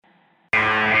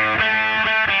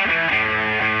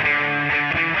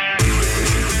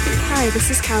this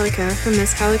is Calico from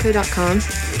MissCalico.com,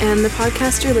 and the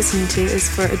podcast you're listening to is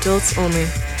for adults only.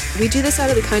 We do this out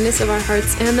of the kindness of our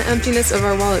hearts and the emptiness of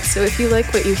our wallets, so if you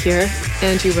like what you hear,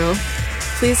 and you will,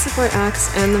 please support Axe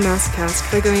and the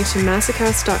Massacast by going to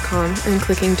Massacast.com and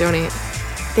clicking donate.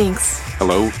 Thanks.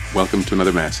 Hello, welcome to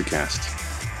another Massacast.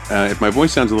 If my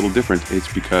voice sounds a little different,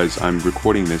 it's because I'm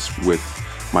recording this with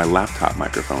my laptop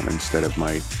microphone instead of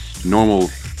my normal,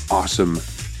 awesome,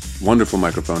 wonderful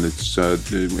microphone. It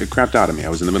crapped out on me. I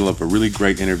was in the middle of a really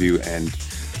great interview and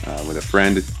with a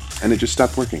friend, and it just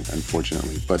stopped working,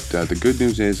 unfortunately. But the good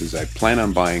news is I plan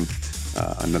on buying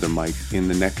another mic in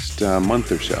the next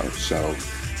month or so. So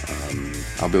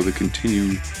I'll be able to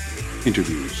continue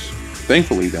interviews.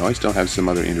 Thankfully, though, I still have some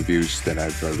other interviews that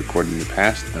I've recorded in the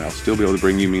past, and I'll still be able to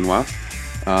bring you meanwhile.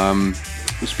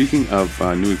 Speaking of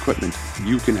new equipment,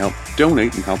 you can help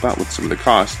donate and help out with some of the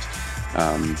cost.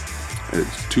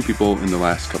 Two people in the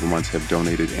last couple months have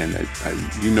donated, and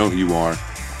you know who you are.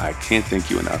 I can't thank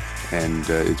you enough, and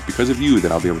it's because of you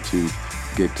that I'll be able to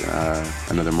get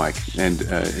another mic. And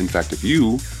in fact, if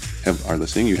you are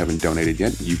listening, you haven't donated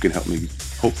yet, you can help me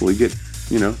hopefully get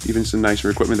even some nicer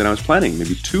equipment than I was planning.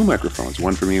 Maybe 2 microphones,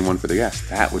 one for me and one for the guest.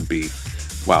 That would be,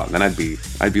 wow, then I'd be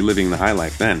living the high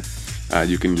life then.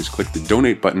 You can just click the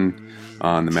donate button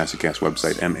on the Massacast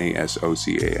website,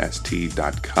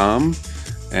 MASOCAST.com,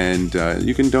 and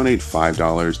you can donate $5,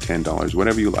 $10,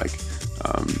 whatever you like.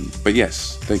 But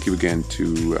yes, thank you again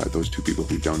to those 2 people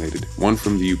who donated. One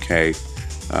from the UK,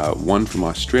 one from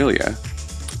Australia,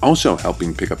 also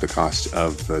helping pick up the cost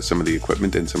of some of the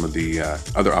equipment and some of the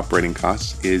other operating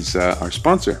costs is our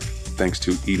sponsor, thanks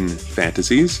to Eden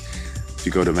Fantasies. If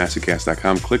you go to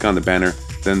Massacast.com, click on the banner,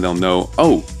 then they'll know,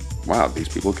 oh, wow, these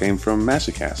people came from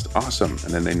Massacast. Awesome.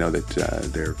 And then they know that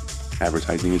their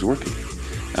advertising is working.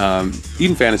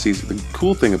 Eden Fantasies, the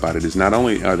cool thing about it is not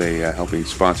only are they helping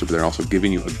sponsor, but they're also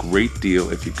giving you a great deal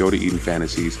if you go to Eden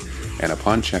Fantasies and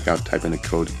upon checkout type in the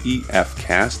code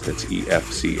EFCAST, that's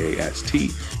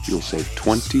EFCAST, you'll save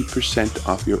 20%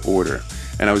 off your order.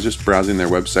 And I was just browsing their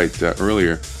website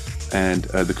earlier, and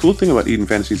the cool thing about Eden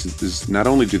Fantasies is not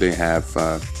only do they have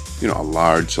a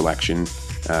large selection,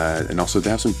 and also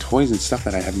they have some toys and stuff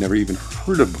that I have never even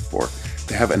heard of before.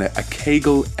 They have a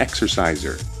Kegel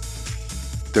exerciser.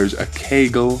 There's a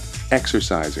Kegel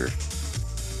exerciser.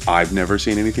 I've never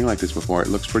seen anything like this before. It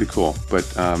looks pretty cool. But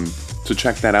so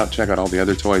check that out. Check out all the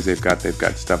other toys they've got. They've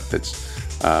got stuff that's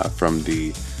from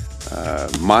the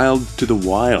mild to the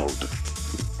wild,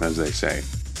 as they say.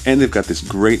 And they've got this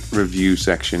great review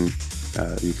section.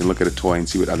 You can look at a toy and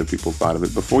see what other people thought of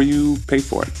it before you pay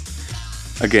for it.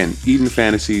 Again, Eden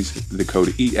Fantasies, the code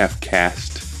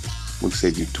EFCAST will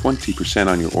save you 20%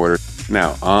 on your order.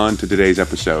 Now, on to today's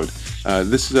episode.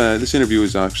 This interview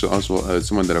is actually also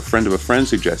someone that a friend of a friend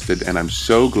suggested, and I'm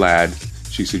so glad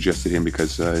she suggested him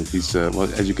because he's,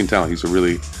 as you can tell, he's a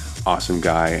really awesome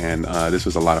guy, and this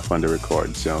was a lot of fun to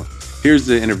record. So here's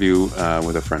the interview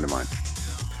with a friend of mine.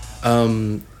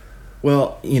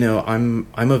 Well, I'm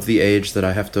of the age that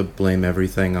I have to blame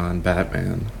everything on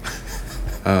Batman.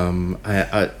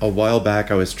 A while back,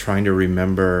 I was trying to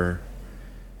remember.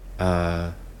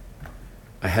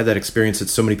 I had that experience that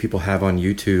so many people have on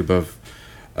YouTube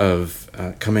of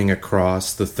coming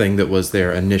across the thing that was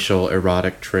their initial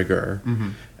erotic trigger,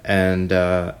 and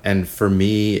for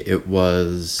me, it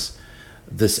was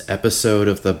this episode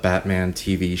of the Batman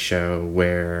TV show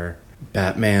where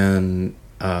Batman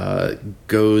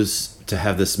goes to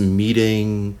have this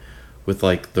meeting with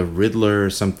like the Riddler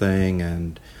or something,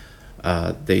 and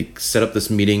they set up this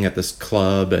meeting at this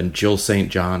club, and Jill St.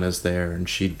 John is there, and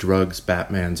she drugs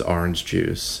Batman's orange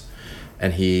juice,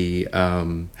 and he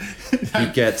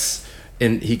gets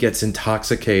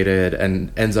intoxicated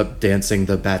and ends up dancing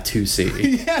the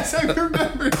Batusi. Yes, I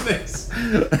remember this.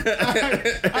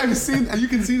 I've seen. You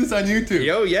can see this on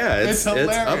YouTube. Oh yeah, it's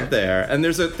up there, and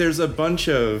there's a bunch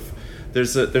of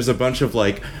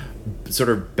like sort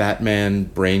of Batman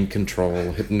brain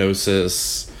control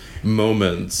hypnosis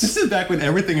moments. This is back when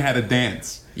everything had a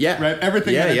dance. Yeah. Right?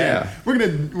 Everything had a dance. We're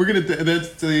gonna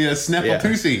that's the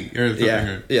Snappletusi or something.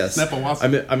 Yeah. Yes.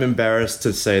 Snapplewassy. I'm embarrassed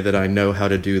to say that I know how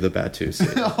to do the Batusi.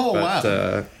 Oh, but,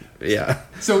 wow. Yeah.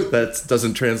 So that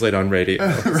doesn't translate on radio.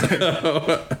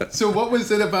 Right. So what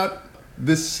was it about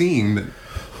this scene?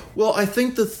 Well, I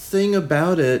think the thing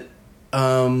about it,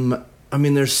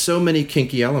 there's so many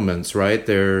kinky elements, right?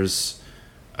 There's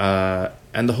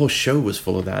and the whole show was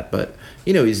full of that, but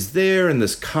he's there in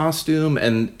this costume,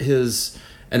 and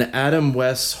Adam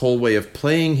West's whole way of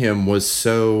playing him was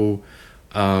so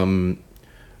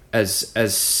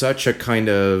as such a kind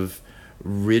of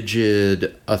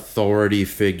rigid authority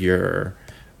figure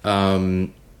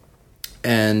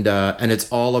and it's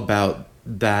all about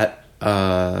that,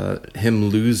 him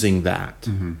losing that,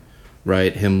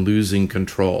 right? Him losing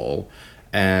control.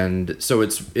 And so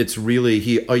it's really,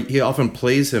 he often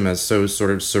plays him as so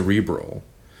sort of cerebral.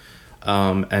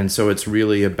 And so it's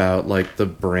really about like the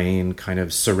brain kind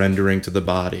of surrendering to the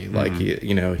body. Like,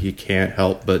 he can't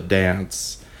help but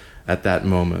dance at that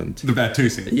moment. The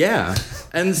Batusi. Yeah.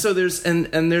 And so there's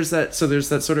that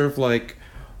sort of like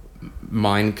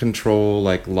mind control,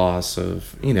 like loss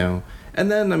of, and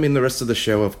then, I mean, the rest of the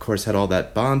show, of course, had all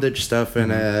that bondage stuff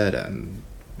in it, and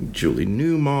Julie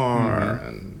Newmar,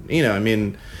 and, I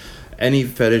mean, any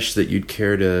fetish that you'd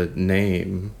care to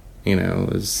name,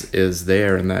 is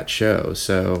there in that show.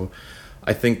 So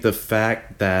I think the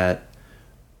fact that,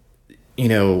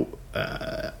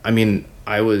 I mean,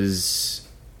 I was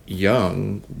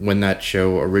young when that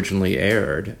show originally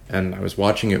aired, and I was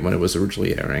watching it when it was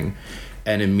originally airing,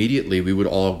 and immediately we would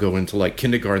all go into like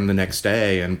kindergarten the next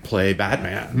day and play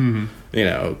Batman,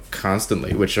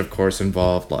 constantly, which of course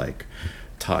involved like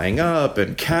tying up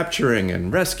and capturing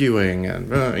and rescuing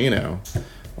and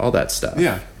all that stuff.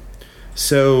 Yeah.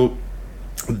 So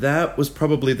that was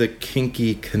probably the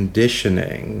kinky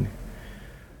conditioning.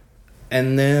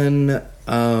 And then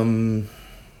in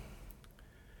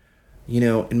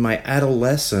my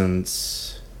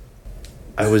adolescence,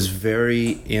 I was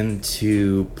very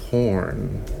into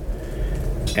porn.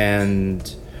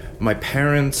 And my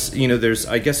parents,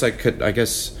 I guess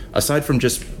aside from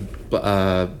just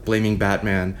blaming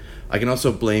Batman, I can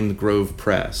also blame the Grove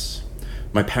Press.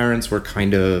 My parents were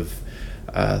kind of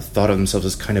thought of themselves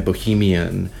as kind of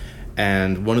bohemian,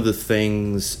 and one of the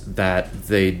things that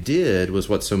they did was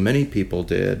what so many people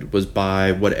did, was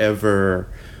buy whatever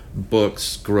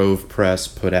books Grove Press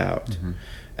put out.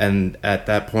 And at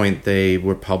that point they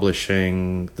were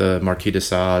publishing the Marquis de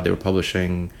Sade,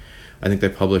 I think they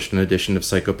published an edition of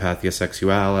Psychopathia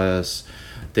Sexualis.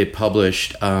 They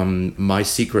published My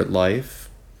Secret Life.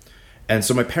 And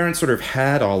so my parents sort of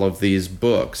had all of these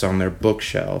books on their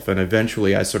bookshelf, and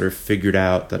eventually I sort of figured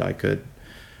out that I could,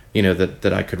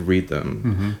 that I could read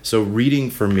them. So reading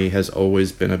for me has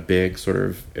always been a big sort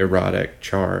of erotic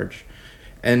charge.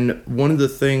 And one of the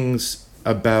things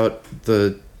about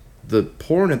the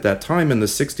porn at that time in the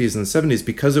 60s and 70s,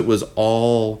 because it was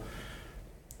all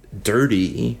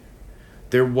dirty,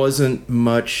 there wasn't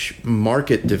much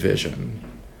market division.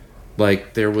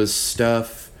 Like, there was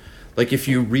stuff, like if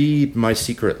you read My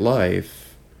Secret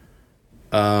Life,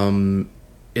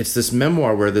 it's this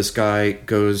memoir where this guy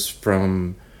goes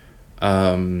from,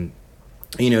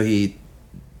 he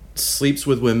sleeps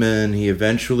with women, he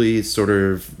eventually sort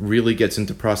of really gets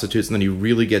into prostitutes, and then he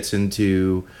really gets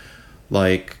into,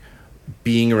 like,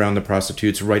 being around the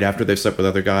prostitutes right after they've slept with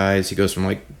other guys. He goes from,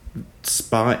 like,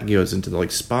 he goes into,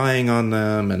 like, spying on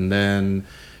them, and then,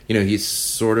 he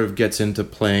sort of gets into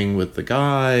playing with the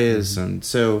guys, and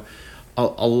so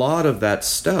a lot of that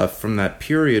stuff from that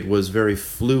period was very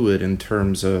fluid in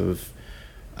terms of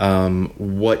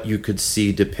what you could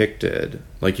see depicted.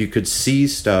 Like, you could see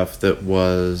stuff that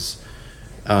was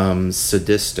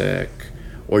sadistic,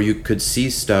 or you could see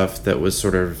stuff that was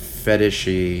sort of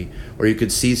fetishy, or you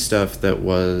could see stuff that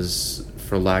was,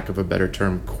 for lack of a better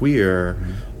term, queer,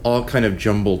 all kind of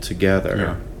jumbled together.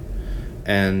 Yeah.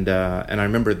 And I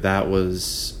remember that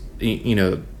was,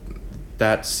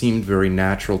 that seemed very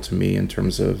natural to me in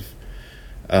terms of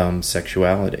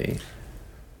sexuality.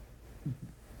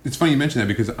 It's funny you mention that,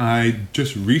 because I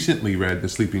just recently read the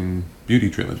Sleeping Beauty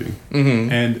trilogy,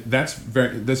 and that's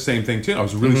the same thing too. I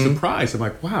was really surprised. I'm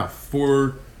like, wow,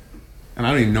 and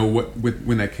I don't even know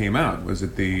when that came out. Was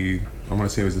it I want to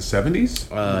say it was the 70s?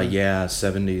 Yeah,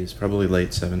 70s, probably late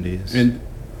 70s. And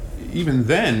even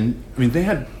then, I mean, they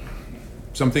had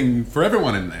something for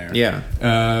everyone in there. Yeah.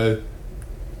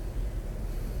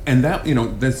 And that,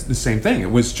 that's the same thing. It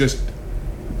was just,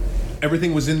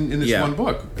 everything was in this one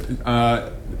book.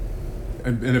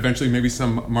 And eventually maybe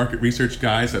some market research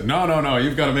guy said, no,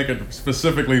 you've got to make it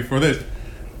specifically for this.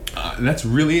 That's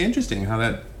really interesting how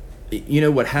that...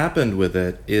 what happened with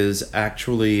it is,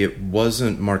 actually, it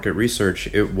wasn't market research.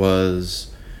 It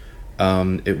was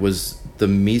the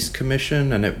Mies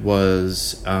Commission, and it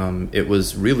was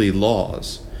really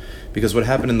laws. Because what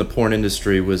happened in the porn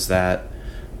industry was that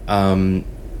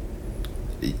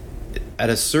at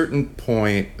a certain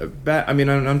point,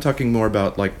 I'm talking more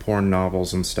about like porn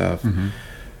novels and stuff,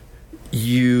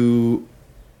 you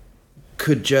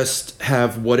could just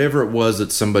have whatever it was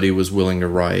that somebody was willing to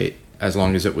write, as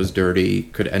long as it was dirty,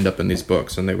 could end up in these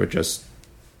books, and they would just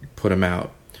put them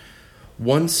out.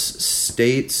 Once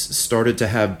states started to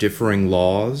have differing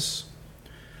laws,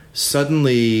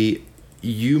 suddenly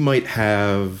you might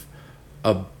have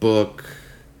a book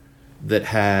that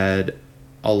had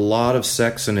a lot of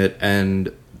sex in it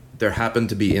and there happened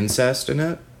to be incest in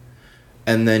it,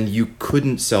 and then you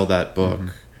couldn't sell that book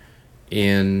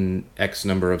in X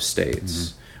number of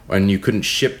states, and you couldn't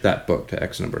ship that book to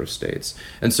X number of states.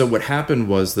 And so what happened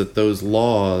was that those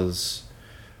laws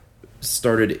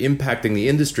started impacting the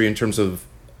industry in terms of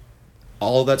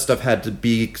all of that stuff had to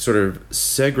be sort of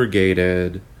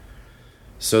segregated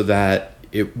so that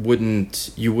you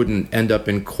wouldn't end up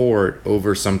in court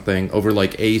over something, over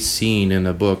like a scene in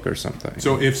a book or something.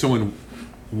 So if someone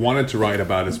wanted to write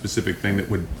about a specific thing that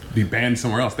would be banned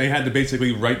somewhere else, they had to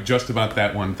basically write just about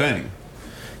that one thing.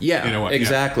 Yeah, You know what?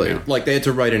 exactly. Yeah. Like they had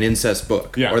to write an incest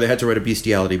book, Yeah. or they had to write a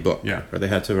bestiality book, Yeah. or they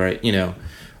had to write, and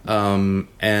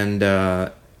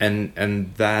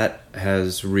that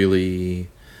has really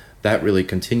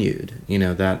continued.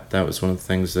 That was one of the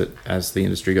things that, as the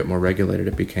industry got more regulated,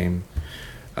 it became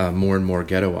more and more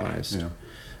ghettoized. Yeah.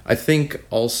 I think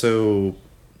also,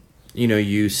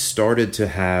 you started to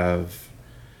have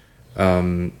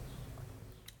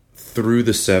through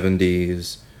the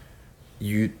 70s.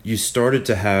 You started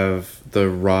to have the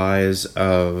rise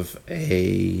of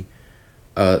a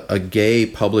gay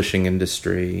publishing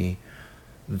industry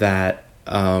that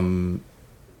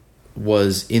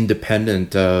was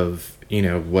independent of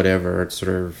whatever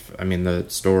sort of. I mean, the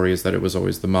story is that it was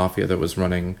always the mafia that was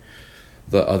running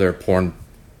the other porn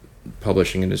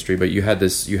publishing industry, but you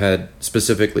had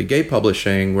specifically gay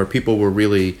publishing where people were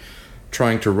really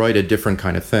trying to write a different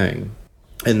kind of thing,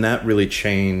 and that really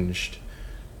changed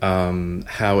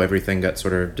how everything got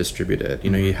sort of distributed.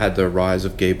 You had the rise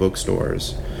of gay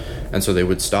bookstores, and so they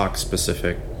would stock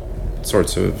specific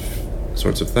sorts of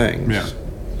things. Yeah.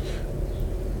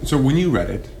 So when you read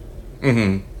it,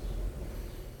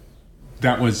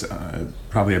 that was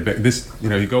probably a big.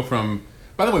 You go from.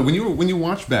 By the way, when you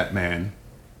watch Batman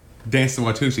dance the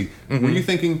Watusi, were you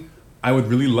thinking, I would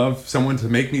really love someone to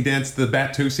make me dance the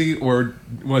Batusi, or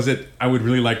was it I would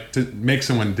really like to make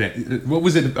someone dance? What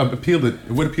was it what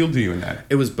appealed to you in that?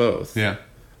 It was both. Yeah.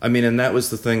 I mean, and that was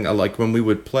the thing. Like when we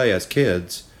would play as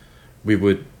kids, we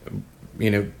would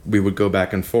go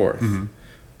back and forth.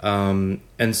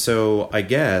 And so I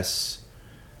guess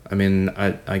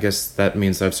that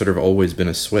means I've sort of always been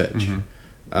a switch,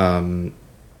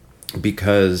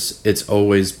 because it's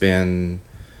always been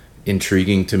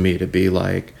intriguing to me to be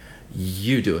like,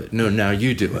 you do it. No, now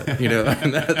you do it.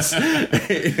 And that's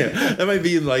that might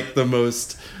be like the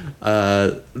most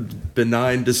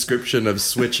benign description of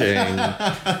switching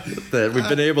that we've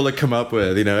been able to come up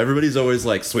with. Everybody's always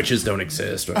like, switches don't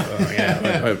exist. Or,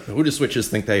 who do switches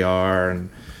think they are?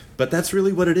 But that's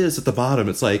really what it is at the bottom.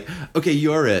 It's like, okay,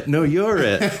 you're it. No, you're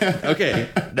it. Okay,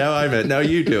 now I'm it. Now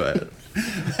you do it.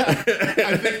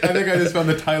 I think I just found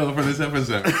the title for this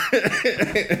episode.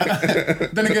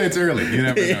 Then again, it's early. You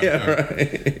never know. Yeah,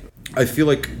 right. I feel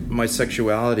like my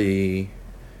sexuality,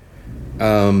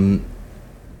 like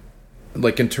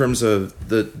in terms of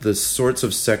the sorts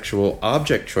of sexual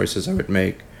object choices I would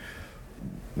make,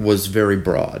 was very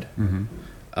broad.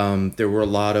 There were a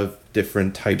lot of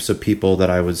different types of people that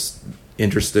I was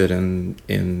interested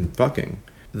in fucking.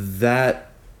 That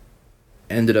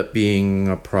ended up being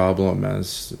a problem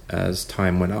as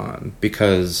time went on,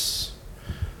 because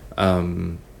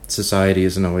society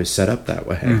isn't always set up that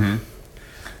way.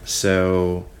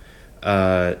 So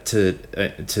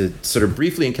to sort of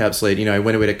briefly encapsulate, I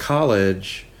went away to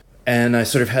college, and I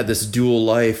sort of had this dual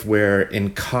life where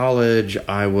in college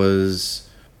I was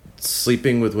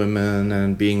sleeping with women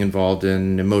and being involved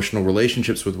in emotional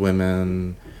relationships with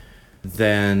women,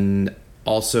 then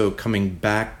also coming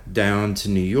back down to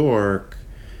New York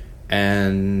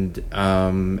and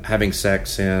having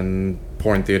sex in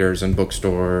porn theaters and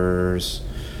bookstores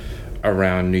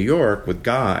around New York with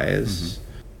guys,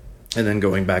 and then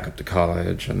going back up to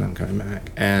college and then coming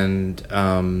back. And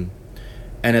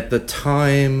at the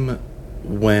time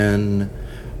when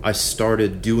I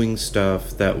started doing stuff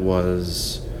that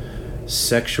was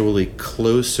sexually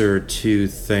closer to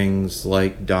things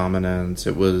like dominance,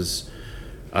 it was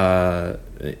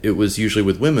usually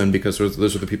with women, because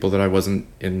those are the people that I wasn't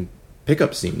in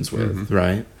pickup scenes with,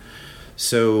 right?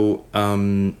 So,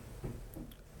 I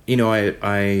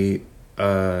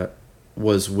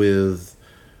was with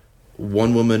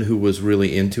one woman who was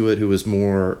really into it, who was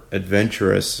more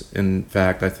adventurous, in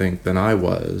fact, I think, than I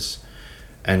was,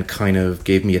 and kind of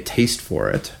gave me a taste for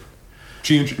it.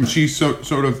 She's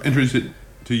sort of interested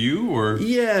to you, or?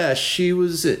 Yeah, she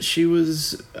was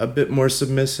a bit more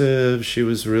submissive. She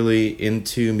was really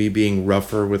into me being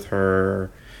rougher with her,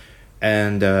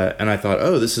 and I thought,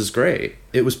 oh, this is great.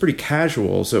 it was pretty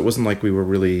casual, so it wasn't like we were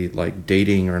really like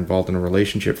dating or involved in a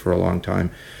relationship for a long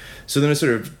time. So then I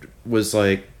sort of was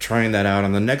like trying that out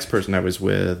on the next person I was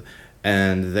with,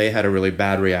 and they had a really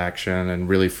bad reaction and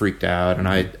really freaked out. And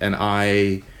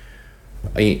I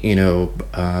you know,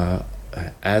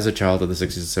 as a child of the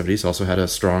 60s and 70s, also had a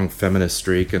strong feminist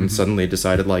streak, and suddenly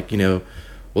decided, like, you know,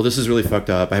 well, this is really fucked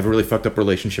up. I have a really fucked up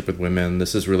relationship with women.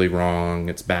 This is really wrong.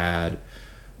 It's bad.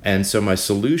 And so my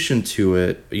solution to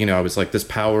it, you know, I was like, this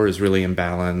power is really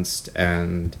imbalanced,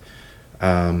 and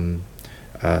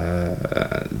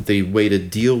the way to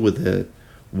deal with it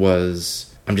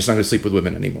was, I'm just not going to sleep with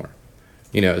women anymore.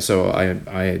 You know, so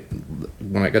I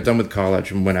when I got done with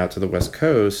college and went out to the West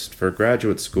Coast for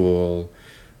graduate school,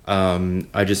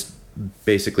 I just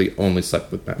basically only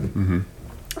slept with men.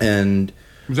 And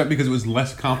was that because it was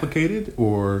less complicated,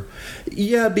 or?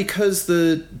 Yeah, because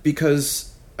the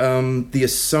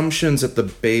assumptions at the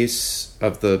base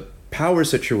of the power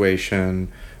situation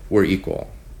were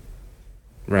equal,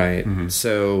 right?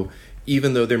 So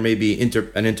even though there may be an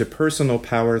interpersonal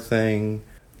power thing,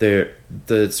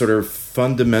 the sort of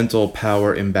fundamental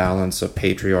power imbalance of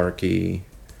patriarchy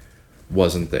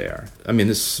wasn't there. I mean,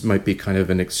 this might be kind of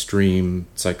an extreme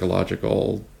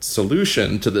psychological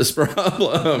solution to this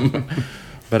problem,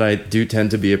 but I do tend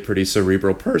to be a pretty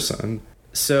cerebral person.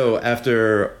 So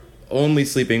after only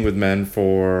sleeping with men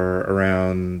for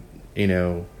around,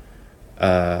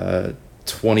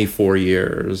 24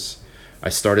 years, I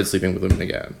started sleeping with women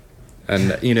again.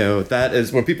 And, that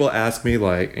is when people ask me,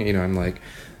 like, I'm like,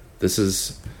 this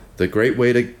is the great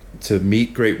way to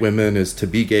meet great women is to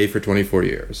be gay for 24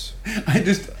 years. I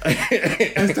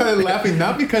started laughing,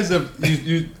 not because of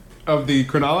of the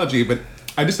chronology, but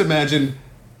I just imagine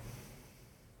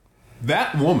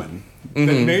that woman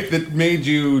that made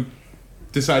you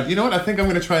decide, you know what, I think I'm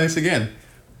going to try this again.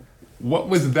 What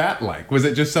was that like? Was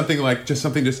it just something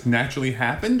just naturally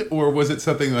happened? Or was it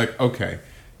something like, okay,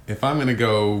 if I'm going to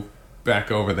go back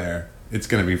over there, it's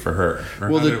going to be for her? Or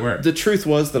well, how did it work? The truth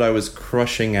was that I was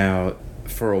crushing out,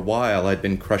 for a while, I'd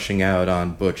been crushing out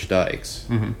on Butch Dykes.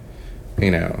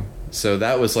 So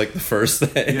that was like the first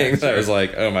thing. Yeah, sure. I was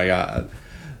like, oh my God.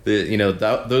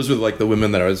 Those were like the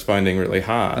women that I was finding really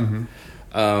hot.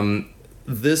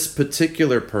 This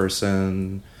particular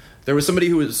person, there was somebody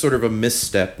who was sort of a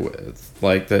misstep with,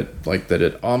 like that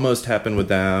it almost happened with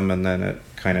them, and then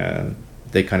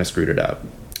they kind of screwed it up.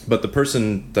 But the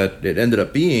person that it ended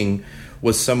up being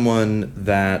was someone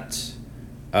that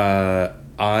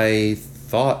I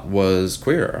thought was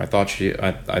queer. I thought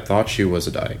she was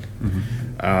a dyke,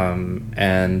 and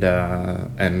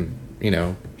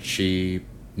she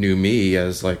knew me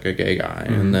as like a gay guy,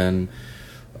 and then.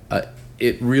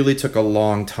 It really took a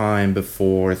long time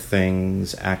before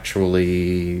things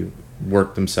actually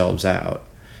worked themselves out.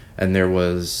 And there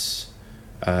was,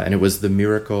 and it was the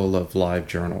miracle of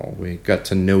LiveJournal. We got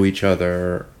to know each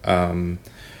other, know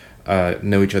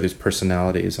each other's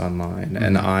personalities online.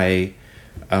 And I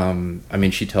mean,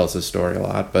 she tells this story a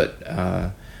lot, but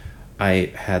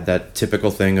I had that typical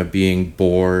thing of being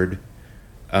bored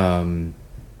one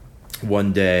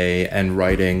day and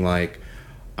writing like,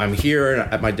 I'm here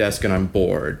at my desk and I'm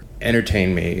bored.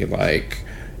 Entertain me. Like,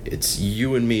 it's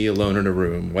you and me alone in a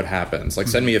room. What happens? Like,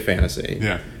 send me a fantasy.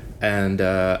 Yeah. And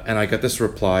I got this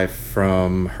reply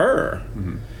from her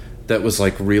that was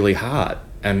like really hot.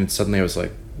 And suddenly I was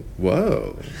like,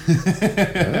 whoa.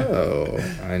 Oh,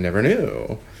 I never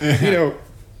knew.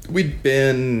 We'd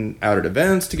been out at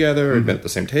events together. We'd been at the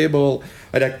same table.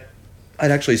 I'd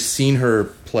actually seen her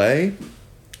play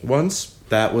once.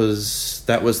 That was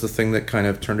the thing that kind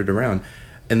of turned it around.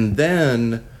 And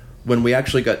then when we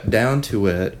actually got down to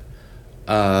it,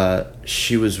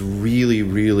 she was really,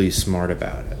 really smart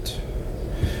about it,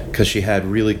 because she had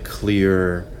really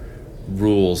clear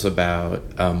rules about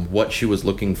what she was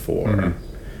looking for,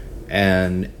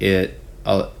 and it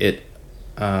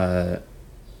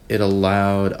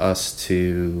allowed us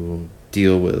to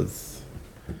deal with,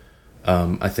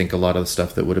 I think, a lot of the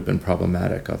stuff that would have been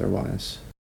problematic otherwise.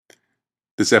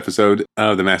 This episode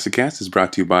of the Massacast is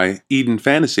brought to you by Eden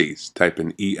Fantasies. Type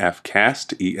in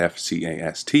EFCAST,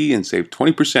 EFCAST, and save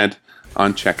 20%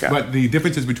 on checkout. But the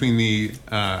differences between the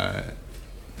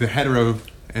hetero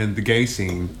and the gay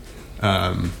scene,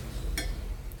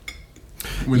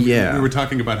 we were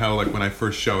talking about how, like, when I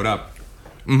first showed up,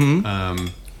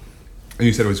 and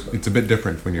you said it's a bit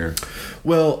different when you're...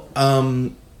 Well,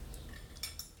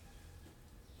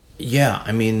 yeah,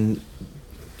 I mean...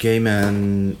 Gay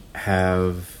men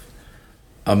have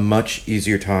a much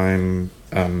easier time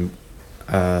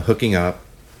hooking up,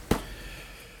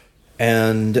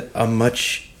 and a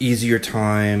much easier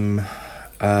time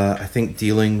I think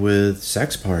dealing with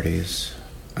sex parties.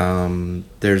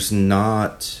 There's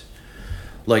not,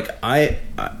 like,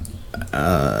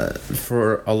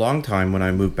 for a long time when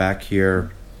I moved back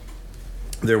here,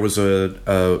 there was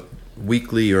a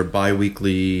weekly or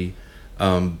bi-weekly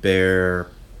bear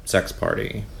sex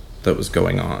party that was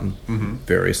going on,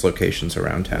 various locations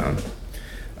around town.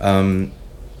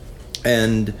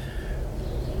 And,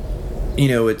 you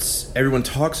know, everyone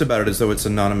talks about it as though it's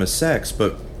anonymous sex,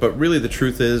 but really the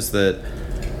truth is that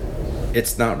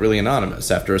it's not really anonymous.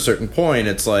 After a certain point,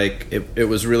 it's like, it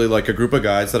was really like a group of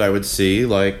guys that I would see,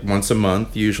 like, once a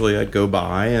month. Usually I'd go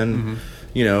by and,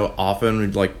 you know, often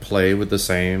we'd, like, play with the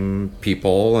same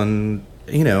people. And,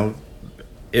 you know,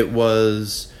 it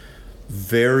was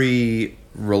very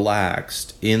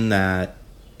relaxed in that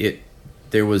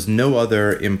there was no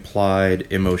other implied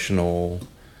emotional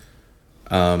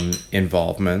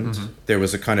involvement. There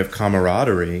was a kind of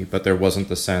camaraderie, but there wasn't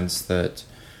the sense that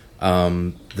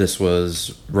this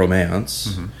was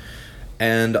romance.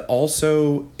 And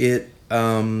also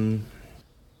the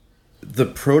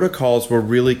protocols were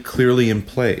really clearly in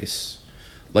place.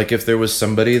 Like, if there was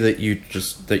somebody that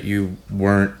you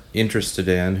weren't interested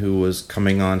in who was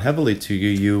coming on heavily to you,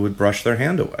 you would brush their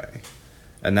hand away.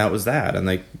 And that was that, and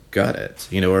they got it.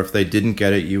 You know, or if they didn't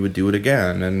get it, you would do it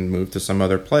again and move to some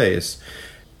other place.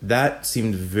 That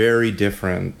seemed very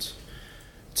different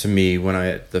to me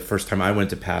the first time I went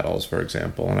to Paddles, for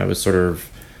example, and I was a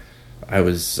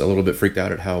little bit freaked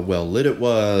out at how well lit it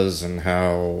was and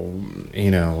how,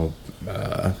 you know,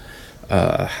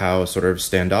 how sort of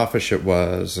standoffish it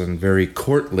was and very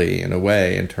courtly in a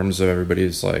way in terms of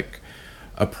everybody's, like,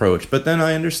 approach. But then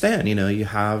I understand, you know, you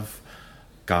have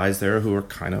guys there who are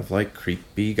kind of like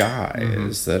creepy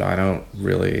guys that I don't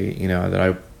really, you know, that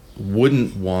I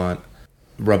wouldn't want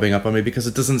rubbing up on me because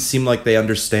it doesn't seem like they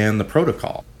understand the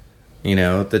protocol. You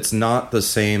know, that's not the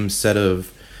same set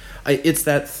of... it's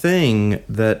that thing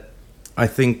that I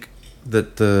think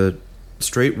that the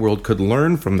straight world could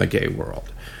learn from the gay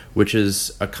world, which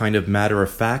is a kind of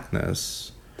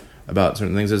matter-of-factness about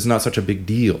certain things. It's not such a big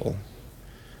deal.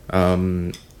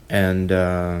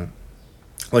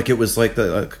 Like, it was like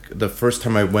the first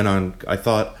time I went on, I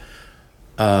thought,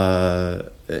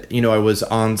 you know, I was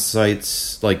on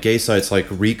sites, like gay sites like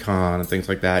Recon and things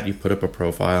like that. You put up a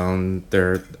profile and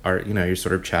there are, you know, you're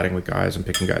sort of chatting with guys and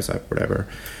picking guys up, whatever.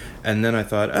 And then I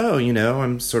thought, oh, you know,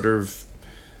 I'm sort of,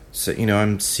 you know,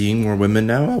 I'm seeing more women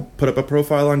now. I'll put up a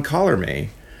profile on Collar Me.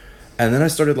 And then I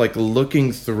started, like,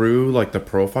 looking through, like, the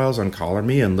profiles on Collar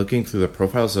Me and looking through the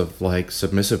profiles of, like,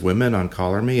 submissive women on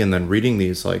Collar Me and then reading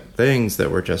these, like, things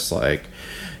that were just, like,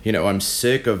 you know, I'm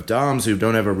sick of doms who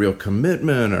don't have a real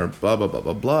commitment or blah, blah, blah,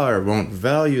 blah, blah, or won't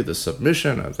value the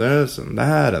submission of this and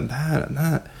that and that and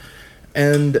that.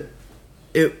 And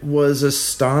it was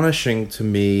astonishing to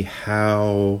me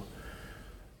how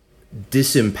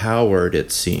disempowered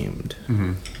it seemed,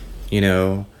 you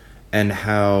know, and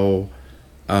how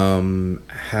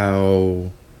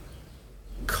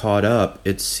caught up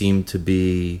it seemed to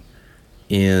be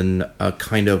in a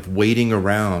kind of waiting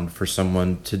around for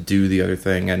someone to do the other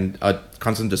thing and a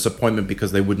constant disappointment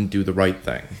because they wouldn't do the right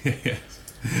thing.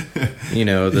 You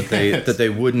know, that they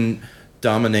wouldn't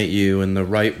dominate you in the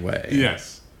right way.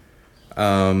 Yes.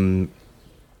 And,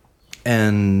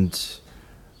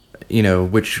 you know,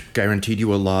 which guaranteed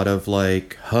you a lot of,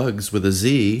 like, hugs with a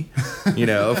Z, you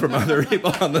know, from other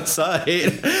people on the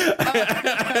site.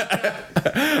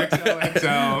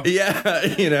 XOXO. Yeah,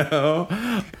 you know.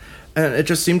 And it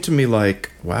just seemed to me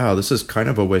like, wow, this is kind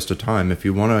of a waste of time. If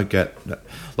you want to get...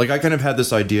 Like, I kind of had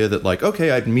this idea that, like,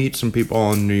 okay, I'd meet some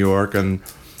people in New York and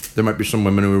there might be some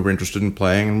women who were interested in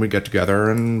playing and we'd get together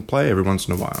and play every once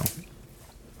in a while.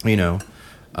 You know.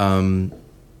 And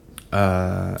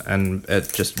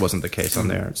it just wasn't the case on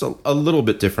there. It's a little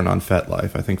bit different on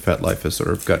FetLife. I think FetLife has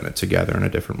sort of gotten it together in a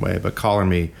different way. But Collar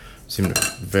Me seemed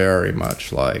very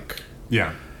much like...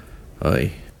 Yeah. What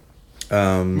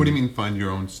do you mean find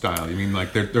your own style? You mean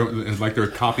like they're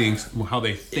copying how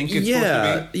they think it's supposed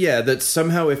to be? Yeah, that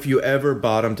somehow if you ever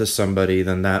bottom to somebody,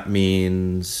 then that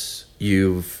means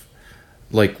you've...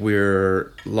 Like,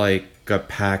 we're like a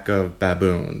pack of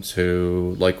baboons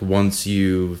who, like, once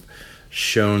you've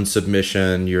shown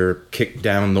submission, you're kicked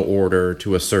down the order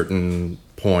to a certain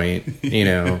point, you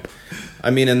know.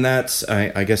 I mean, and that's,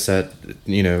 I guess that,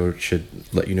 you know, should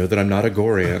let you know that I'm not a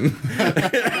Gorian.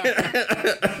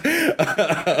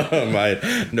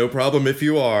 No problem if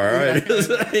you are,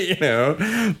 you know.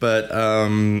 But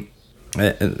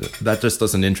that just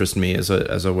doesn't interest me as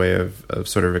a way of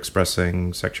sort of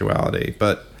expressing sexuality.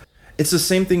 But it's the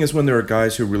same thing as when there are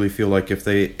guys who really feel like if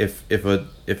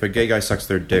a gay guy sucks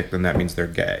their dick, then that means they're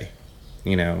gay.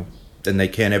 you know, and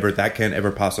that can't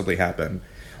ever possibly happen.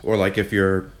 Or like if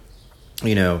you're,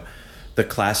 you know, the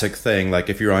classic thing, like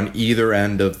if you're on either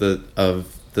end of the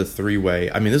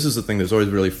three-way. I mean, this is the thing that's always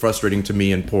really frustrating to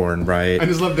me in porn, right? I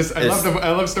just love this. I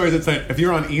love stories that say, if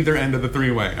you're on either end of the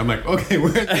three-way, I'm like, okay,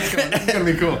 where is this going? This is going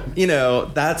to be cool. You know,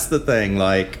 that's the thing.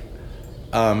 Like,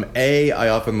 I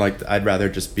often I'd rather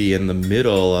just be in the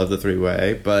middle of the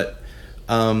three-way, but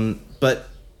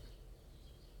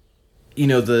you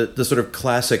know, the sort of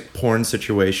classic porn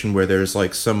situation where there's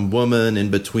like some woman in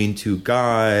between two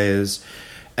guys,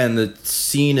 and the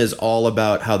scene is all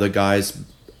about how the guys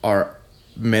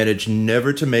manage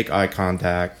never to make eye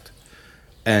contact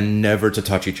and never to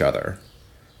touch each other,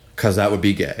 because that would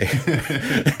be gay.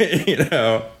 You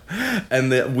know,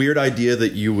 and the weird idea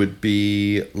that you would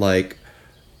be like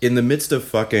in the midst of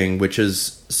fucking, which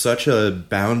is such a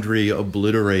boundary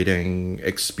obliterating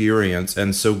experience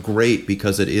and so great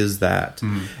because it is that,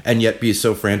 and yet be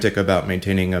so frantic about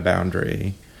maintaining a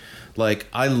boundary. Like,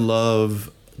 I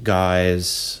love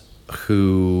guys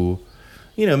who,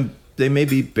 you know, they may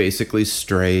be basically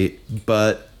straight,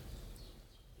 but,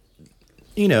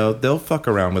 you know, they'll fuck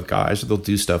around with guys, or they'll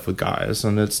do stuff with guys,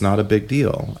 and it's not a big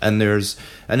deal. And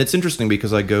it's interesting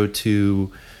because I go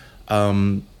to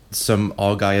some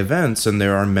all-guy events, and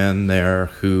there are men there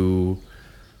who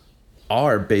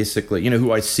are basically, you know,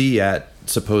 who I see at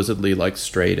supposedly like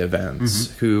straight events,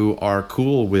 who are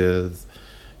cool with,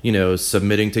 you know,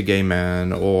 submitting to gay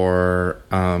men, or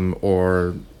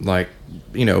like,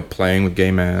 you know, playing with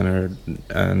gay men,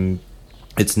 and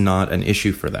it's not an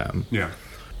issue for them. Yeah.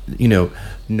 You know,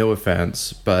 no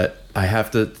offense, but I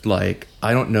have to, like,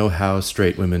 I don't know how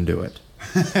straight women do it.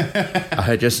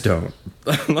 I just don't.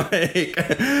 like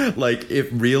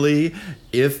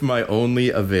if my only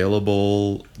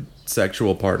available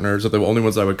sexual partners, or the only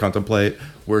ones I would contemplate,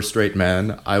 were straight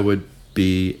men, I would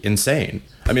be insane.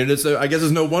 I mean, I guess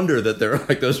it's no wonder that there are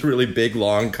like those really big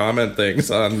long comment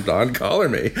things on Collar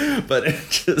Me, but it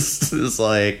just is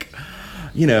like,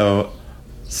 you know,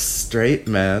 straight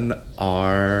men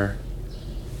are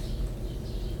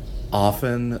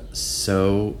often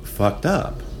so fucked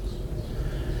up.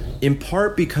 In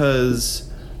part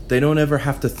because they don't ever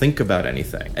have to think about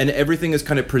anything. And everything is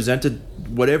kind of presented,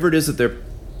 whatever it is that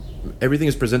everything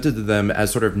is presented to them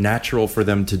as sort of natural for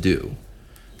them to do.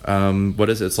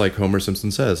 What is it? It's like Homer Simpson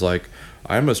says, like,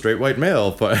 I'm a straight white male,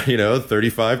 but, you know,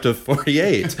 35 to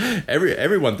 48.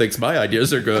 Everyone thinks my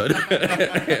ideas are good. You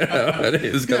know, and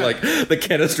he's got like the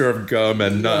canister of gum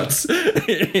and nuts.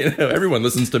 You know, everyone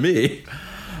listens to me.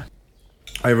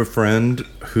 I have a friend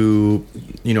who,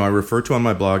 you know, I refer to on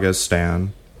my blog as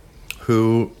Stan,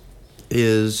 who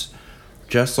is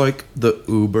just like the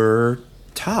uber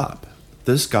top.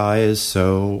 This guy is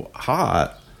so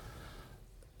hot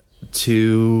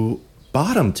to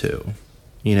bottom to.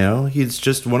 You know, he's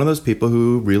just one of those people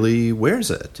who really wears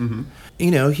it.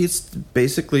 You know, he's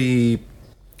basically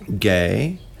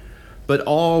gay, but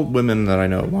all women that I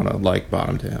know want to like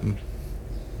bottom to him.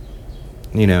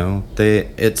 You know,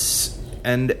 it's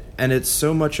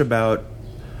so much about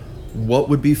what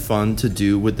would be fun to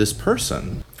do with this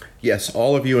person. Yes,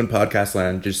 all of you in podcast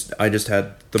land, I just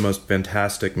had the most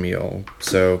fantastic meal,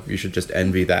 so you should just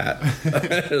envy that.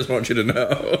 I just want you to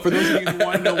know. For those of you who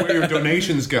want to know where your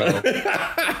donations go,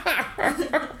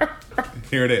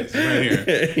 here it is,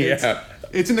 right here.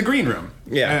 It's in the green room.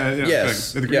 Yeah.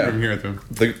 Yes. The green room here at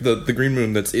the green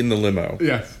room that's in the limo.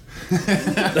 Yes.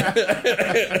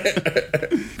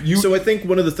 So I think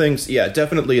one of the things,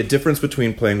 definitely a difference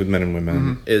between playing with men and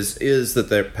women is that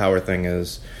their power thing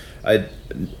is, I had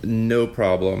no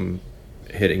problem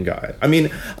hitting guys. I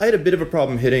mean, I had a bit of a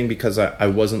problem hitting because I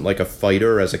wasn't like a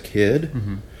fighter as a kid.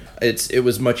 It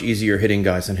was much easier hitting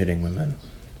guys than hitting women.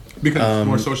 Because it's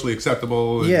more socially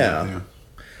acceptable.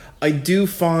 I do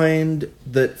find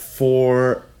that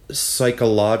for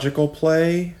psychological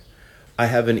play, I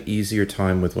have an easier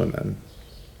time with women.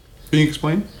 Can you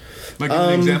explain? Like, give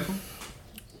an example?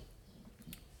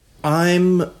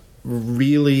 I'm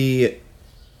really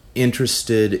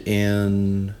interested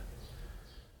in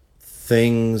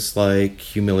things like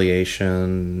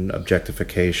humiliation,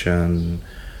 objectification,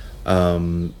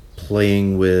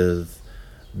 playing with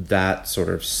that sort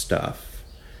of stuff.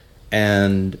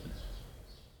 And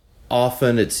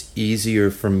often it's easier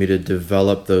for me to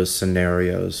develop those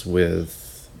scenarios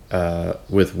with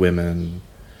women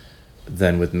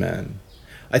than with men.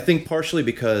 I think partially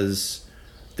because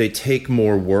they take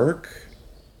more work,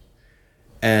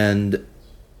 and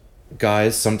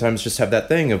guys sometimes just have that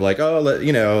thing of like,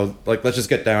 let's just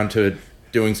get down to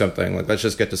doing something. Like, let's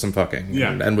just get to some fucking,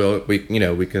 and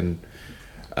we can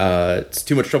It's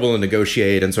too much trouble to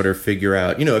negotiate and sort of figure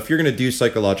out, if you're going to do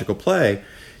psychological play,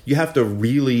 you have to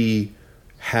really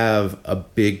have a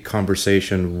big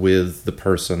conversation with the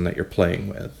person that you're playing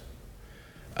with.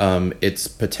 It's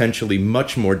potentially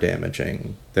much more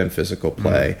damaging than physical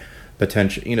play.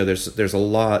 There's a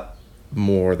lot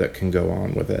more that can go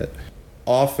on with it.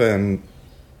 Often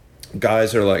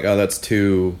guys are like, oh, that's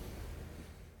too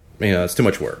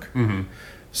much work.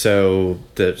 So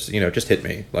that's, just hit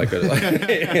me.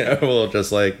 We'll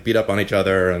just beat up on each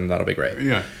other and that'll be great.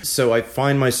 Yeah. So I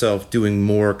find myself doing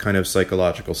more kind of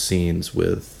psychological scenes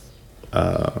with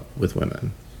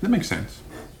women. That makes sense.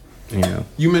 Yeah.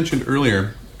 You mentioned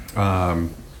earlier about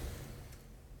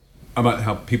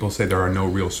how people say there are no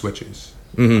real switches.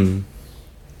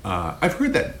 I've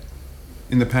heard that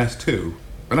in the past too,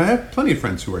 and I have plenty of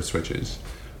friends who are switches.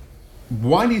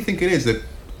 Why do you think it is that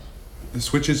the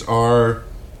switches are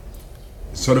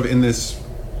sort of in this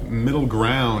middle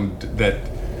ground that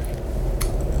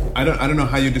I don't know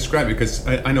how you describe it, because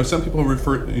I know some people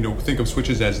think of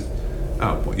switches as,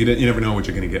 oh, well, you never know what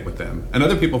you're going to get with them, and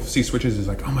other people see switches as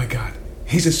like, oh my god,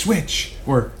 he's a switch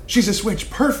or she's a switch,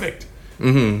 perfect.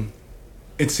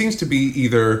 It seems to be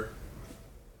either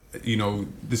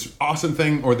this awesome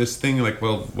thing or this thing like,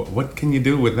 well, what can you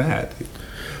do with that?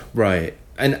 Right.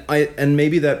 And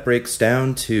maybe that breaks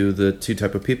down to the two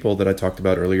type of people that I talked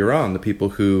about earlier on, the people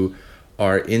who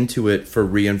are into it for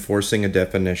reinforcing a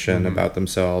definition about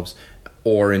themselves,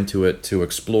 or into it to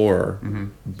explore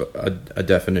a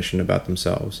definition about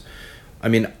themselves. I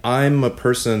mean, I'm a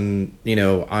person,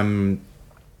 I'm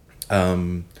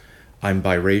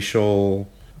biracial.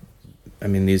 I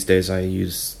mean, these days I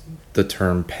use the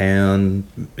term pan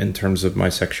in terms of my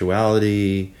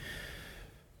sexuality.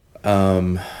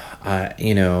 And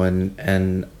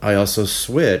I also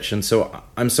switch. And so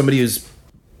I'm somebody who's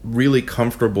really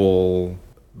comfortable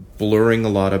blurring a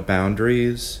lot of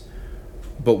boundaries.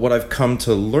 But what I've come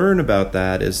to learn about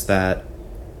that is that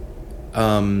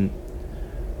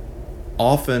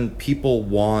often people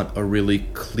want a really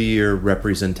clear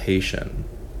representation.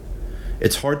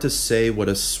 It's hard to say what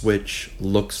a switch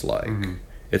looks like.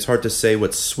 It's hard to say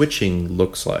what switching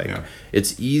looks like. Yeah.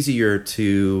 It's easier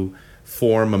to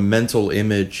form a mental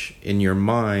image in your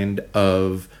mind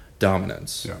of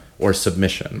dominance or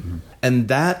submission. And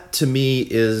that, to me,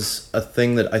 is a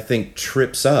thing that I think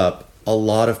trips up a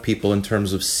lot of people in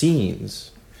terms of scenes.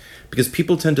 Because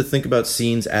people tend to think about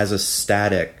scenes as a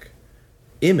static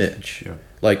image. Yeah.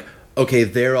 Like, okay,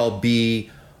 there I'll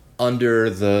be under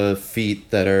the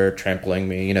feet that are trampling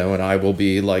me, and I will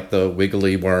be like the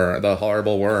wiggly worm, the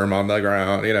horrible worm on the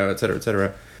ground, et cetera, et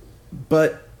cetera.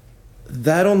 But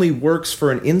that only works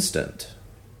for an instant.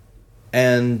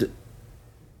 And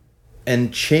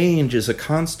change is a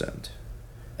constant.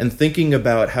 And thinking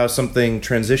about how something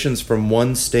transitions from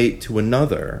one state to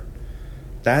another,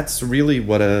 that's really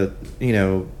what a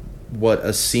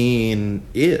scene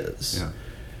is. Yeah.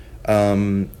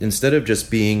 Instead of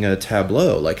just being a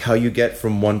tableau, like how you get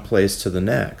from one place to the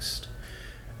next.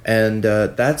 And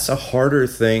that's a harder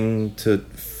thing to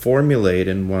formulate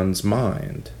in one's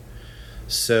mind.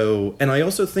 So, and I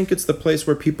also think it's the place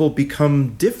where people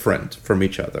become different from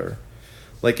each other.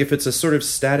 Like if it's a sort of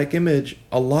static image,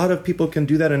 a lot of people can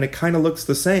do that and it kind of looks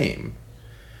the same.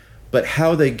 But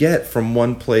how they get from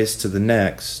one place to the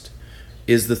next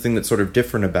is the thing that's sort of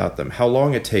different about them. How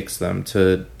long it takes them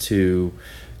to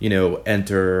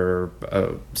enter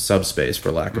a subspace,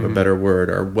 for lack of a better word,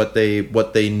 or what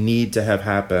they need to have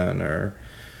happen, or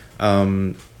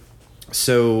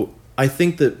so I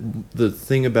think that the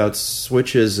thing about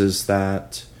switches is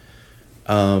that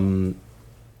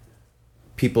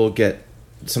people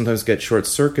sometimes get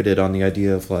short-circuited on the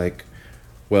idea of like,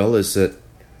 well,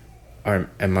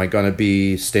 am I going to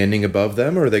be standing above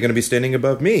them, or are they going to be standing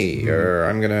above me, or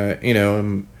I'm going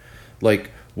to, like,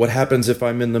 what happens if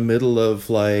I'm in the middle of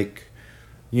like,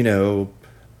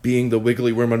 being the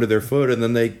wiggly worm under their foot, and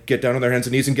then they get down on their hands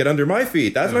and knees and get under my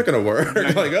feet? That's not going to work.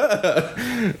 Like,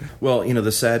 Well,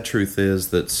 the sad truth is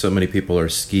that so many people are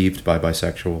skeeved by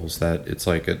bisexuals that it's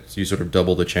like you sort of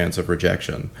double the chance of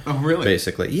rejection. Oh, really?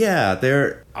 Basically. Yeah.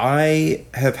 I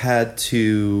have had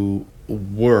to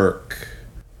work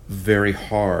very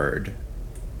hard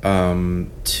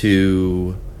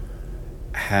to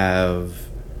have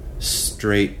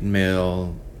straight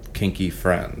male kinky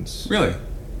friends. Really?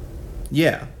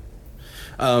 Yeah.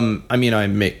 I mean, I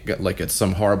make like it's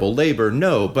some horrible labor,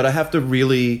 no, but I have to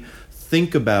really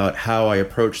think about how I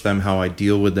approach them, how I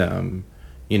deal with them.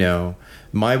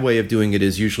 My way of doing it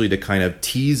is usually to kind of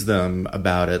tease them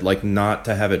about it, like not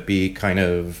to have it be kind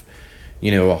of,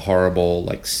 a horrible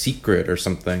like secret or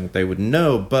something they would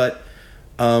know, but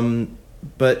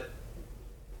but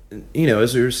you know,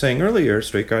 as we were saying earlier,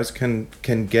 straight guys can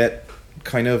get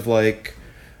kind of like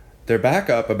their back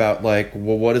up about like,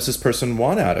 well, what does this person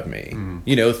want out of me?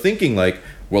 You know, thinking like,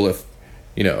 well, if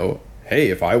you know, hey,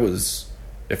 if I was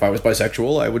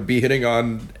bisexual, I would be hitting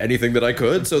on anything that I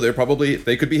could, so they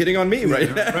could be hitting on me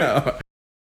right now.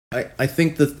 Right. I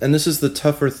think that, and this is the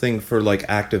tougher thing for like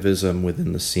activism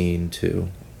within the scene too,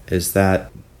 is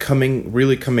that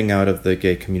really coming out of the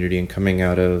gay community and coming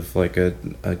out of like a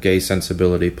gay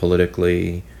sensibility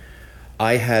politically,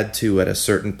 I had to at a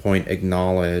certain point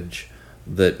acknowledge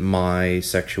that my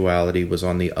sexuality was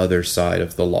on the other side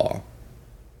of the law.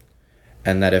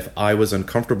 And that if I was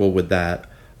uncomfortable with that,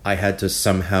 I had to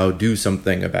somehow do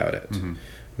something about it. I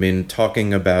mean,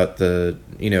 talking about the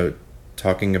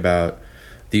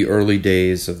early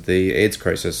days of the AIDS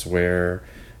crisis where,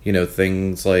 you know,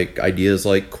 things like ideas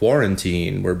like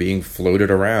quarantine were being floated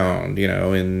around, you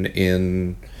know,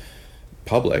 in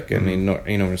public and in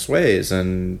enormous ways.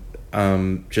 And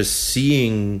just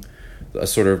seeing a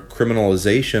sort of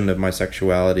criminalization of my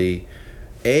sexuality,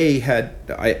 I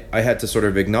had to sort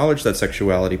of acknowledge that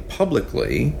sexuality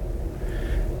publicly,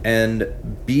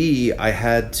 and B, I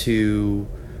had to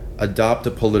adopt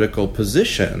a political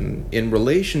position in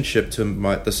relationship to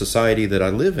the society that I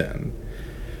live in.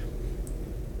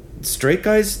 Straight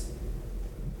guys,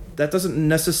 that doesn't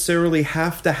necessarily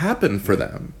have to happen for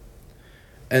them.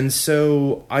 And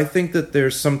so I think that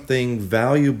there's something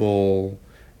valuable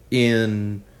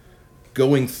in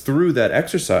going through that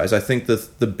exercise. I think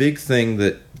that the big thing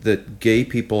that gay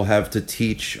people have to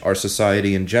teach our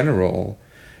society in general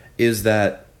is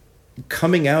that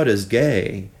coming out as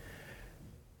gay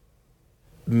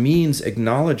means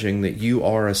acknowledging that you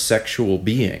are a sexual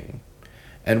being.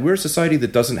 And we're a society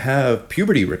that doesn't have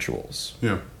puberty rituals.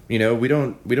 Yeah. You know, we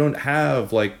don't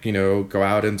have like, you know, go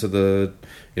out into the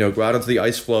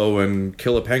ice floe and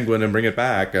kill a penguin and bring it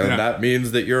back, and that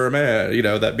means that you're a man. You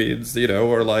know, that means, you know,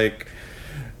 or like,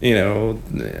 you know,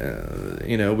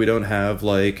 we don't have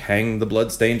like hang the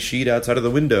bloodstained sheet outside of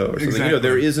the window or something. Exactly. You know,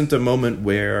 there isn't a moment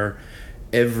where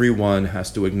everyone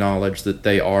has to acknowledge that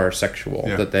they are sexual,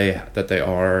 that they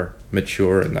are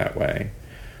mature in that way.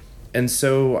 And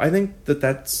so I think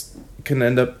that can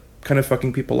end up kind of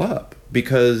fucking people up,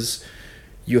 because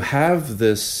you have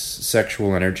this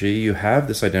sexual energy, you have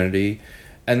this identity,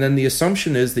 and then the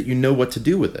assumption is that you know what to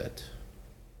do with it.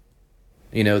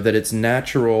 You know, that it's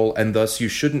natural, and thus you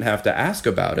shouldn't have to ask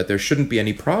about it. There shouldn't be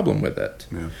any problem with it.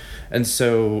 Yeah. And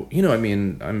so, you know, I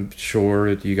mean, I'm sure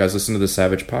you guys listen to the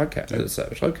Savage podcast, the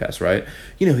Savage podcast, right?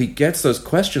 You know, he gets those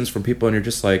questions from people, and you're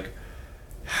just like,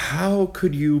 how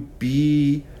could you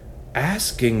be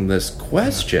asking this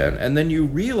question? And then you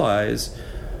realize,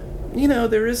 you know,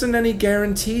 there isn't any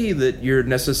guarantee that you're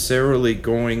necessarily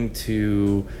going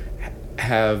to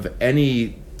have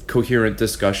any coherent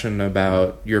discussion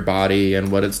about your body and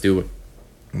what it's doing,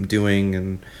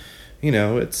 and you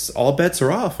know, it's all bets are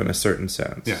off in a certain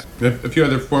sense. Yeah. A few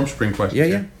other Formspring questions.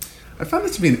 Yeah. I found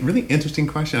this to be a really interesting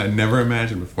question I'd never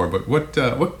imagined before. But what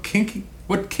kink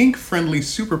friendly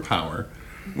superpower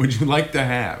would you like to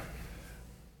have?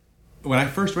 When I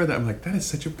first read that, I'm like, that is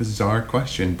such a bizarre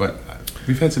question, but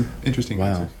we've had some interesting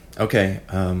answers. Okay.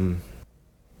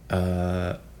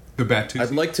 The Batusi?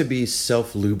 I'd like to be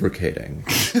self-lubricating.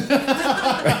 How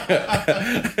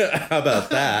about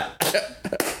that?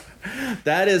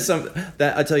 That is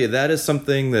I tell you, that is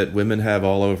something that women have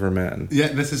all over men. Yeah,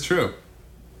 this is true.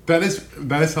 That is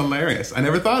hilarious. I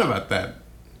never thought about that.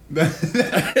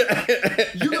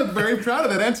 You look very proud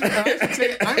of that answer. I should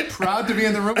say, I'm proud to be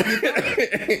in the room with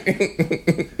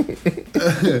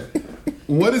you.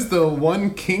 What is the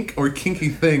one kink or kinky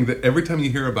thing that every time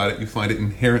you hear about it, you find it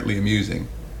inherently amusing?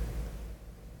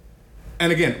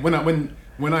 And again, when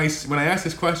I ask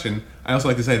this question, I also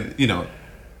like to say that, you know,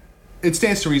 it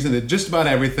stands to reason that just about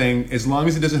everything, as long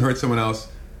as it doesn't hurt someone else,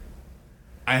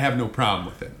 I have no problem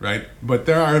with it, right? But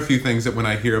there are a few things that when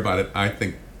I hear about it, I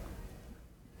think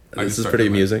this is pretty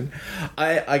amusing.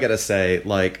 I gotta say,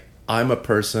 like, I'm a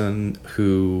person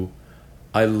who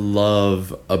I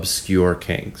love obscure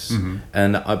kinks,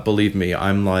 and believe me,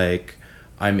 I'm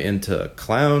into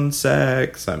clown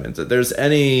sex. There's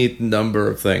any number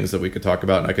of things that we could talk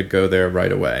about, and I could go there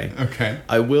right away. Okay.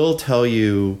 I will tell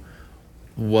you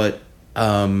what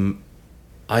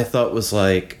I thought was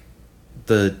like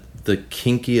the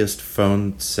kinkiest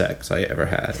phone sex I ever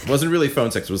had. It wasn't really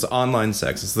phone sex, it was online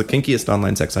sex. It's the kinkiest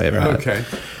online sex I ever had. Okay.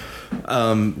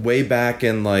 Way back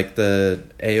in like the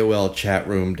AOL chat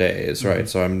room days, right?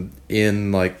 So I'm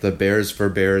in like the Bears for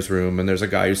Bears room, and there's a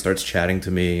guy who starts chatting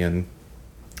to me, and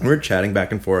we're chatting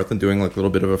back and forth and doing like a little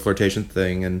bit of a flirtation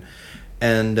thing,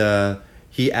 and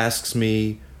he asks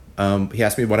me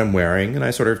what I'm wearing, and I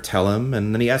sort of tell him,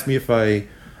 and then he asks me if I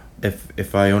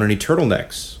own any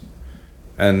turtlenecks,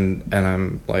 and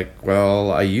I'm like,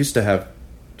 well, I used to have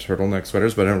turtleneck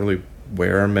sweaters, but I don't really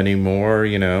wear them anymore,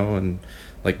 and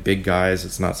like big guys,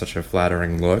 it's not such a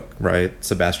flattering look, right?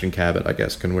 Sebastian Cabot, I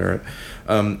guess, can wear it.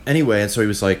 Anyway, and so he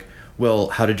was like, well,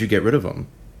 how did you get rid of them?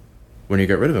 When you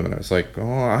got rid of them? And I was like,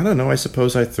 oh, I don't know. I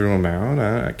suppose I threw them out.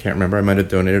 I can't remember. I might have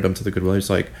donated them to the Goodwill. He's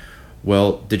like,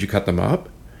 well, did you cut them up?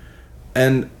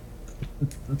 And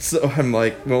so I'm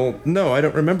like, well, no, I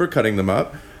don't remember cutting them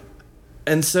up.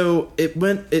 And so it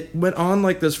went on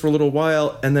like this for a little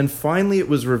while, and then finally it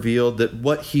was revealed that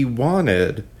what he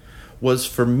wanted was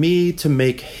for me to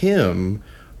make him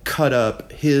cut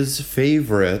up his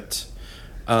favorite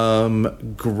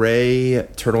gray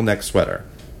turtleneck sweater.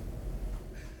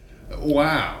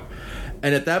 Wow.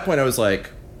 And at that point I was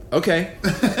like, okay.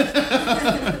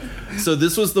 So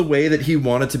this was the way that he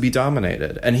wanted to be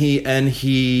dominated.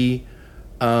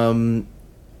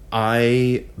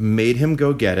 I made him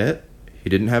go get it. He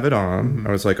didn't have it on. Mm-hmm.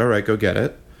 I was like, all right, go get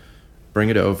it. Bring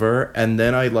it over. And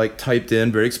then I typed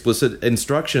in very explicit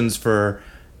instructions for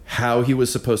how he was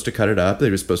supposed to cut it up. He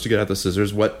was supposed to get out the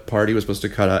scissors, what part he was supposed to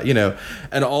cut out,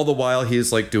 and all the while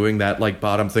he's doing that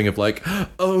bottom thing of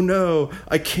oh no,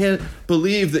 I can't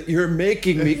believe that you're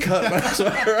making me cut my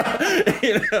sweater.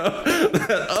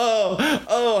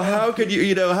 Oh, how could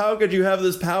how could you have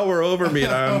this power over me?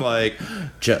 And I'm like,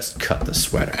 just cut the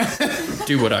sweater.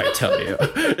 Do what I tell you.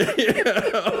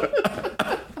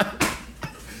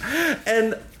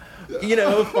 And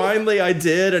finally I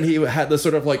did, and he had this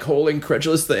sort of whole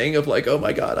incredulous thing of oh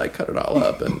my God, I cut it all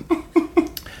up,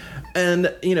 and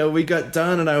we got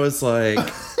done, and I was like,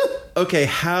 okay,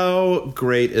 how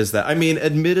great is that? I mean,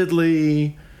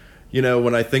 admittedly,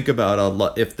 when I think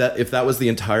about if that was the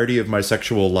entirety of my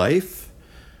sexual life,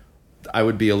 I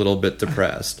would be a little bit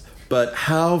depressed. But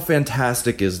how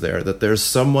fantastic is there that there's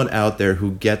someone out there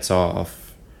who gets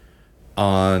off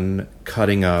on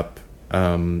cutting up,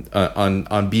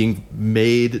 on being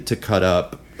made to cut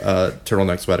up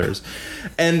turtleneck sweaters.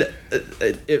 And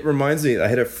it reminds me, I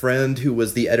had a friend who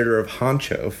was the editor of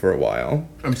Honcho for a while.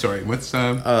 I'm sorry, what's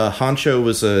Honcho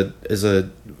is a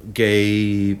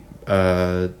gay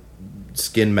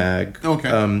skin mag. Okay.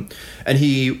 And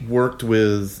he worked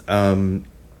with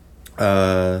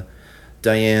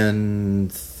Diane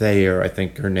Thayer, I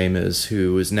think her name is,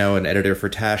 who is now an editor for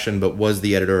Taschen, but was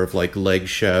the editor of Leg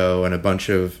Show and a bunch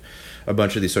of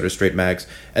these sort of straight mags.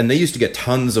 And they used to get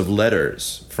tons of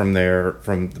letters from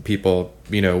the people,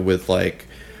 with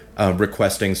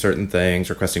requesting certain things,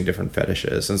 requesting different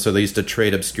fetishes. And so they used to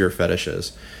trade obscure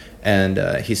fetishes. And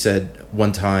he said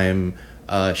one time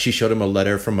she showed him a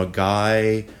letter from a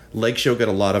guy. Leg Show got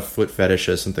a lot of foot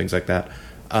fetishes and things like that.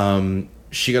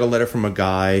 She got a letter from a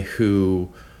guy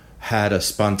who had a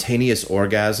spontaneous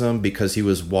orgasm because he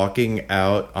was walking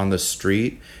out on the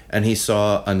street and he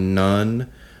saw a nun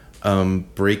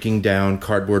breaking down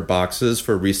cardboard boxes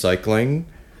for recycling.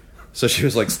 So she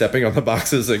was stepping on the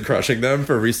boxes and crushing them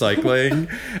for recycling.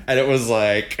 And it was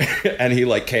and he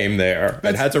came there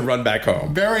and had to run back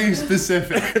home. Very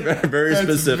specific. Very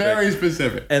Very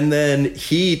specific. And then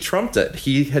he trumped it.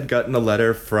 He had gotten a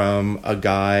letter from a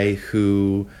guy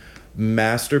who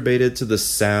masturbated to the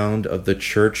sound of the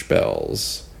church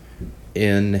bells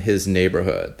in his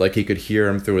neighborhood. He could hear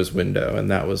him through his window, and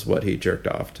that was what he jerked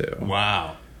off to.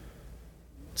 Wow.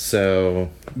 So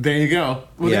there you go.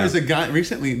 Well, yeah. There was a guy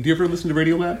recently. Do you ever listen to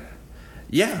Radiolab?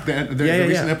 Yeah. There's a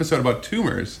recent episode about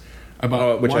tumors.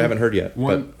 Which I haven't heard yet.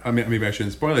 Maybe I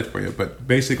shouldn't spoil it for you, but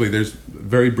basically there's a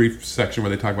very brief section where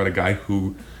they talk about a guy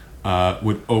who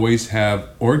would always have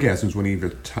orgasms when he either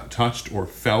touched or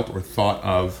felt or thought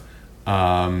of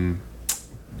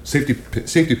safety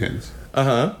pins.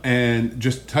 Uh-huh. And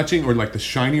just touching, or the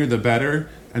shinier the better.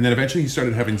 And then eventually he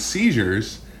started having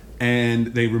seizures, and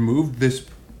they removed this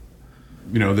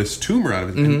tumor out of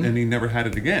it, mm-hmm. and he never had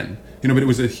it again. But it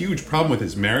was a huge problem with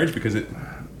his marriage because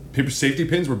safety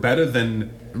pins were better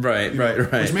than... Right.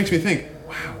 Which makes me think,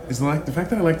 wow, is the fact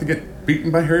that I like to get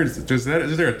beaten by her, is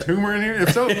there a tumor in here?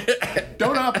 If so,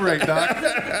 don't operate, Doc.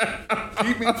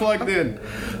 Keep me plugged in.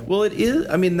 Well, it is.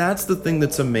 I mean, that's the thing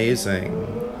that's amazing.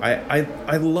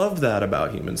 I love that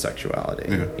about human sexuality.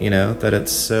 Yeah. That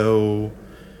it's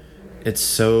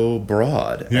so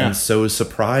broad and so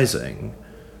surprising.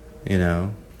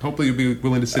 Hopefully you'll be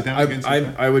willing to sit down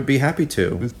again. I would be happy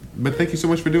to. But thank you so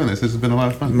much for doing this. This has been a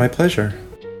lot of fun. My pleasure.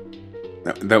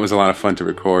 That was a lot of fun to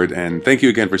record, and thank you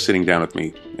again for sitting down with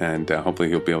me, and hopefully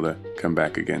you'll be able to come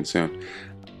back again soon.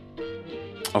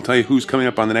 I'll tell you who's coming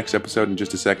up on the next episode in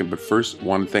just a second, but first,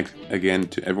 want to thank again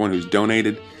to everyone who's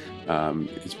donated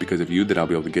It's because of you that I'll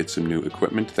be able to get some new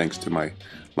equipment. Thanks to my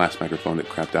last microphone that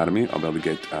crapped out of me, I'll be able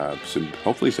to get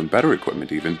hopefully some better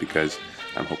equipment even, because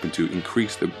I'm hoping to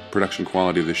increase the production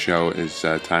quality of the show as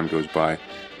time goes by,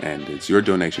 and it's your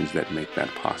donations that make that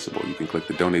possible. You can click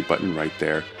the donate button right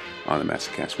there on the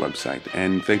Massacast website.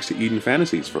 And thanks to Eden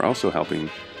Fantasies for also helping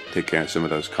take care of some of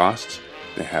those costs.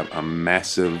 They have a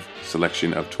massive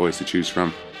selection of toys to choose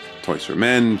from. Toys for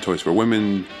men, toys for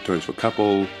women, toys for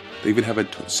couple. They even have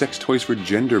a sex toys for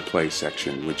gender play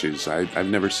section, which is, I've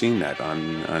never seen that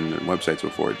on websites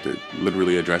before. They're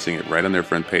literally addressing it right on their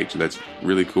front page, so that's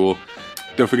really cool.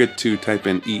 Don't forget to type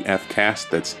in EFCAST,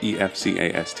 that's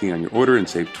EFCAST on your order, and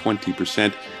save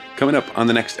 20%. Coming up on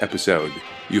the next episode,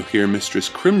 you'll hear Mistress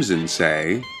Crimson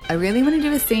say, I really want to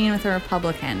do a scene with a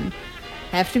Republican.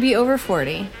 I have to be over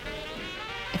 40.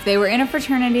 If they were in a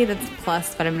fraternity, that's a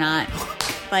plus, but I'm not.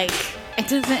 Like,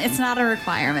 it's not a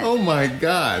requirement. Oh my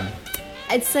God.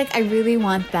 It's like, I really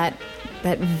want that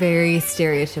very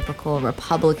stereotypical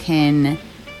Republican,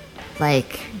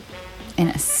 like, in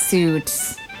a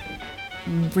suit,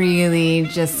 really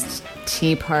just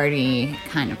Tea Party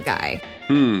kind of guy.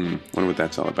 Wonder what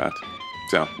that's all about.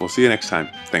 So, we'll see you next time.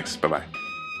 Thanks. Bye-bye.